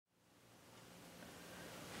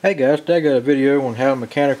Hey guys, today I got a video on how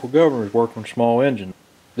mechanical governors work on small engines.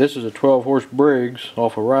 This is a 12-horse Briggs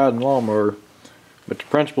off a riding lawnmower, but the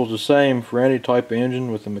principle is the same for any type of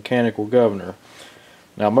engine with a mechanical governor.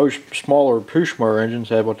 Now most smaller push mower engines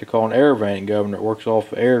have what they call an air vane governor. It works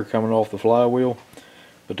off air coming off the flywheel,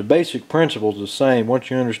 but the basic principle is the same. Once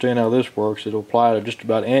you understand how this works, it'll apply to just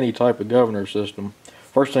about any type of governor system.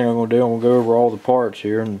 First thing I'm going to do, I'm going to go over all the parts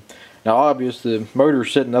here. Now obvious, the motor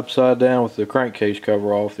is sitting upside down with the crankcase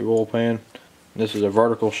cover off, the oil pan. This is a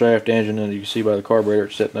vertical shaft engine, and you can see by the carburetor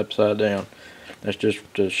it's sitting upside down. That's just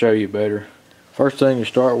to show you better. First thing you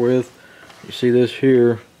start with, you see this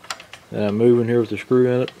here that I'm moving here with the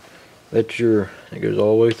screw in it. It goes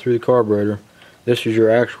all the way through the carburetor. This is your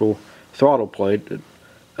actual throttle plate that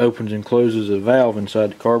opens and closes a valve inside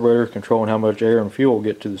the carburetor, controlling how much air and fuel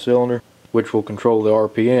get to the cylinder, which will control the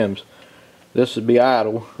RPMs. This would be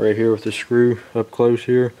idle right here with the screw up close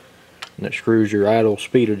here, and that screws your idle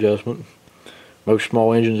speed adjustment. Most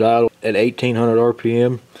small engines idle at 1800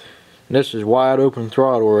 RPM. And this is wide open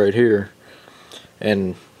throttle right here.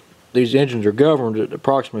 And these engines are governed at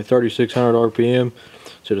approximately 3600 RPM,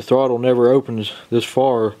 so the throttle never opens this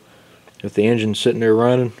far if the engine's sitting there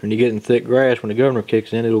running. When you get in thick grass, when the governor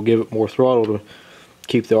kicks in, it'll give it more throttle to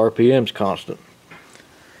keep the RPMs constant.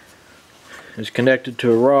 It's connected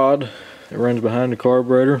to a rod that runs behind the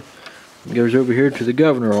carburetor. It goes over here to the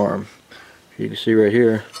governor arm. You can see right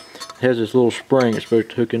here, it has this little spring. It's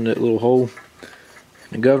supposed to hook in that little hole.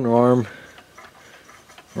 The governor arm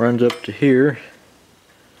runs up to here.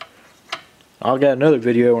 I've got another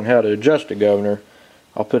video on how to adjust the governor.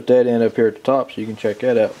 I'll put that in up here at the top so you can check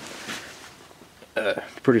that out.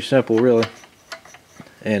 It's pretty simple, really.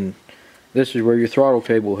 And this is where your throttle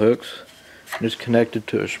cable hooks. It's connected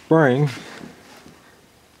to a spring.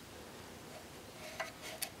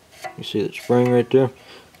 You see that spring right there?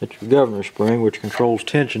 That's your governor spring, which controls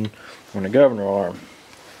tension on the governor arm.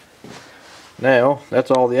 Now, that's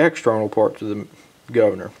all the external parts of the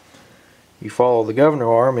governor. You follow the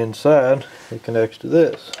governor arm inside, it connects to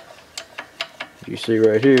this. You see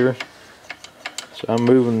right here. So I'm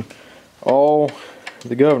moving all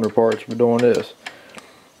the governor parts by doing this.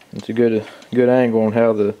 It's a good angle on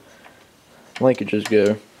how the linkages go.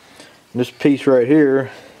 And this piece right here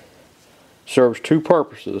serves two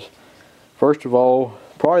purposes. First of all,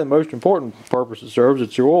 probably the most important purpose it serves,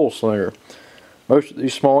 it's your oil slinger. Most of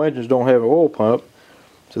these small engines don't have an oil pump,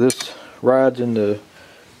 so this rides in the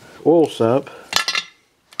oil sump.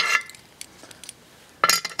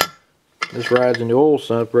 This rides in the oil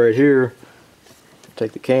sump right here.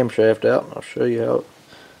 Take the camshaft out and I'll show you how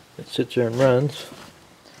it sits there and runs.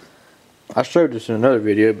 I showed this in another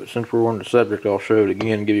video, but since we're on the subject, I'll show it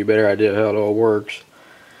again and give you a better idea of how it all works.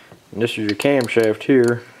 And this is your camshaft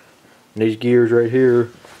here. And these gears right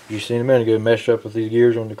here, you seen a minute ago, mesh up with these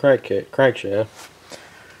gears on the crankshaft.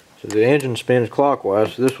 So the engine spins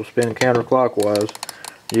clockwise, so this will spin counterclockwise.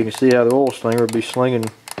 You can see how the oil slinger will be slinging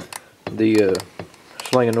the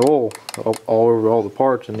oil all over all the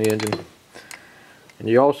parts in the engine. And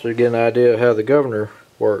you also get an idea of how the governor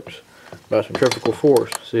works by centrifugal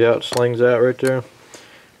force. See how it slings out right there?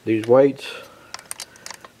 These weights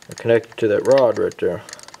are connected to that rod right there.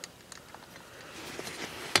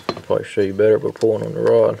 I'll probably show you better by pulling on the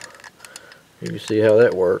rod. You can see how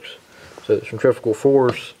that works. So the centrifugal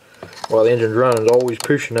force while the engine's running is always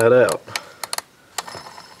pushing that out.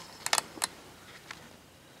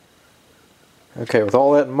 Okay, with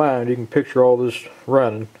all that in mind, you can picture all this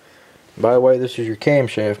running. By the way, this is your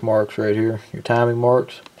camshaft marks right here, your timing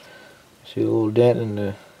marks. See the little dent in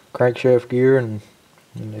the crankshaft gear and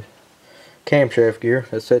in the camshaft gear.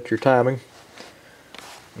 That sets your timing.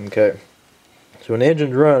 Okay, so when the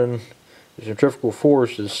engine's running, the centrifugal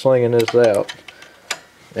force is slinging this out,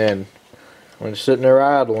 and when it's sitting there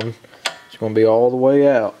idling, it's going to be all the way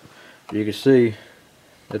out. You can see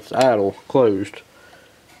it's idle, closed.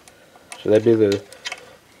 So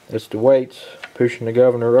that's the weights pushing the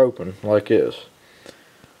governor open like this.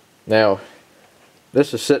 Now,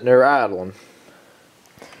 this is sitting there idling,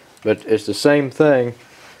 but it's the same thing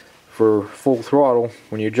for full throttle.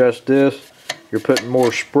 When you adjust this, you're putting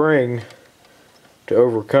more spring to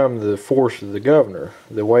overcome the force of the governor.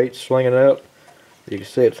 The weight slinging out, you can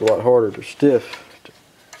see it's a lot harder to stiff.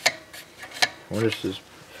 When this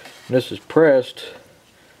is pressed,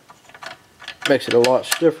 it makes it a lot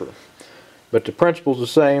stiffer. But the principle's the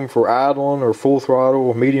same for idling or full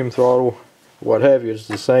throttle, medium throttle, what have you. It's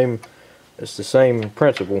the same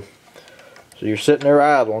principle. So you're sitting there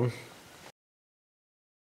idling.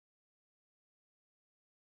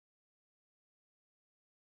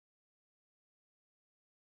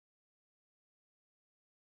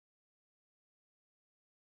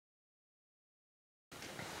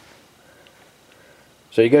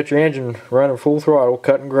 So you got your engine running full throttle,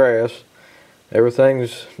 cutting grass.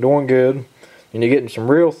 Everything's doing good. And you're getting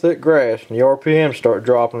some real thick grass, and the RPMs start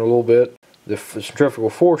dropping a little bit. The centrifugal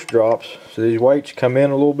force drops, so these weights come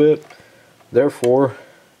in a little bit. Therefore,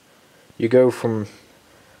 you go from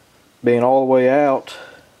being all the way out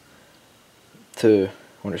to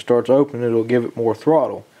when it starts opening, it'll give it more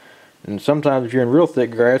throttle. And sometimes if you're in real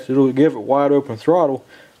thick grass, it'll give it wide open throttle,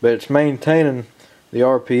 but it's maintaining the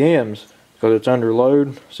RPMs because it's under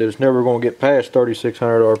load, so it's never going to get past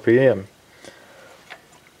 3,600 RPM.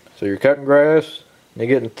 So you're cutting grass, and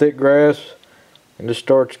you're getting thick grass, and this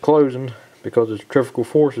starts closing because the centrifugal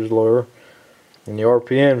force is lower, and the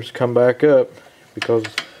RPMs come back up because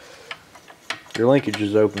your linkage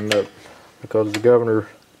is opening up, because the governor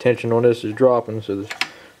tension on this is dropping, so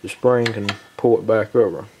the spring can pull it back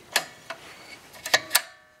over.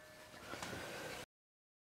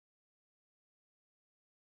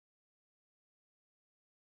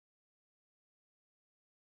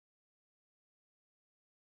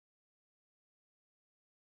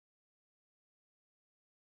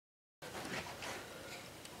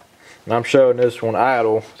 And I'm showing this on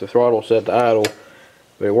idle, the throttle set to idle,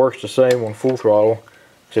 but it works the same on full throttle,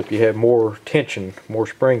 except you have more tension, more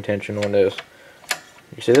spring tension on this.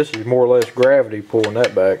 You see, this is more or less gravity pulling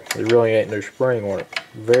that back. There really ain't no spring on it.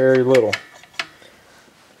 Very little.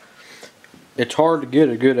 It's hard to get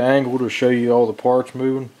a good angle to show you all the parts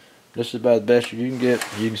moving. This is about the best you can get.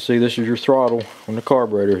 You can see this is your throttle on the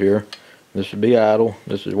carburetor here. This would be idle.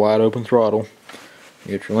 This is wide open throttle.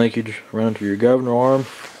 You get your linkage running to your governor arm.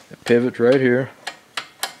 It pivots right here.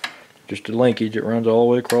 Just a linkage. It runs all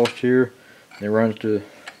the way across here. And it runs to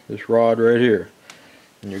this rod right here.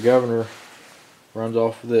 And your governor runs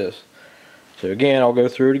off of this. So again, I'll go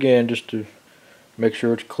through it again just to make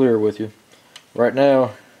sure it's clear with you. Right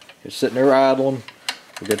now, it's sitting there idling.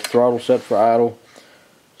 We got the throttle set for idle.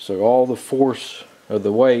 So all the force of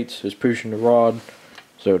the weights is pushing the rod,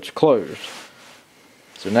 so it's closed.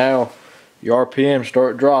 So now your RPMs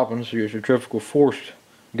start dropping, so your centrifugal force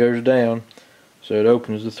goes down, so it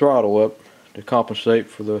opens the throttle up to compensate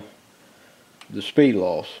for the speed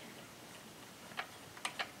loss.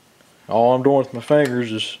 All I'm doing with my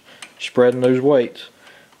fingers is spreading those weights.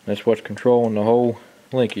 That's what's controlling the whole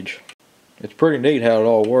linkage. It's pretty neat how it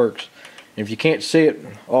all works. If you can't see it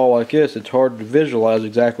all like this, it's hard to visualize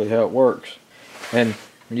exactly how it works. And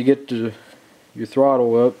when you get to your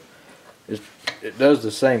throttle up, it does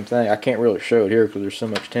the same thing. I can't really show it here because there's so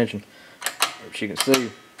much tension. But you can see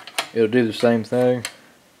it'll do the same thing.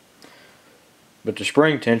 But the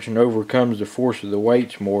spring tension overcomes the force of the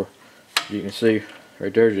weights more. You can see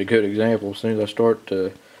right there's a good example. As soon as I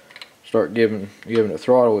start giving it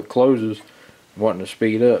throttle, it closes, wanting to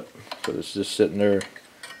speed up. So it's just sitting there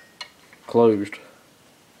closed.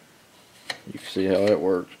 You can see how that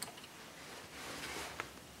works.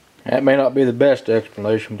 That may not be the best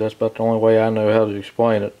explanation, but that's about the only way I know how to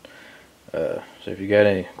explain it. So if you got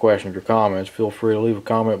any questions or comments, feel free to leave a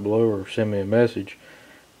comment below or send me a message.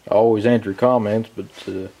 I always answer comments, but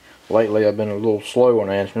lately I've been a little slow on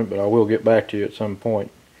answering it, but I will get back to you at some point.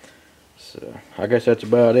 So I guess that's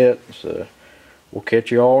about it. So we'll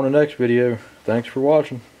catch you all in the next video. Thanks for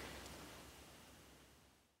watching.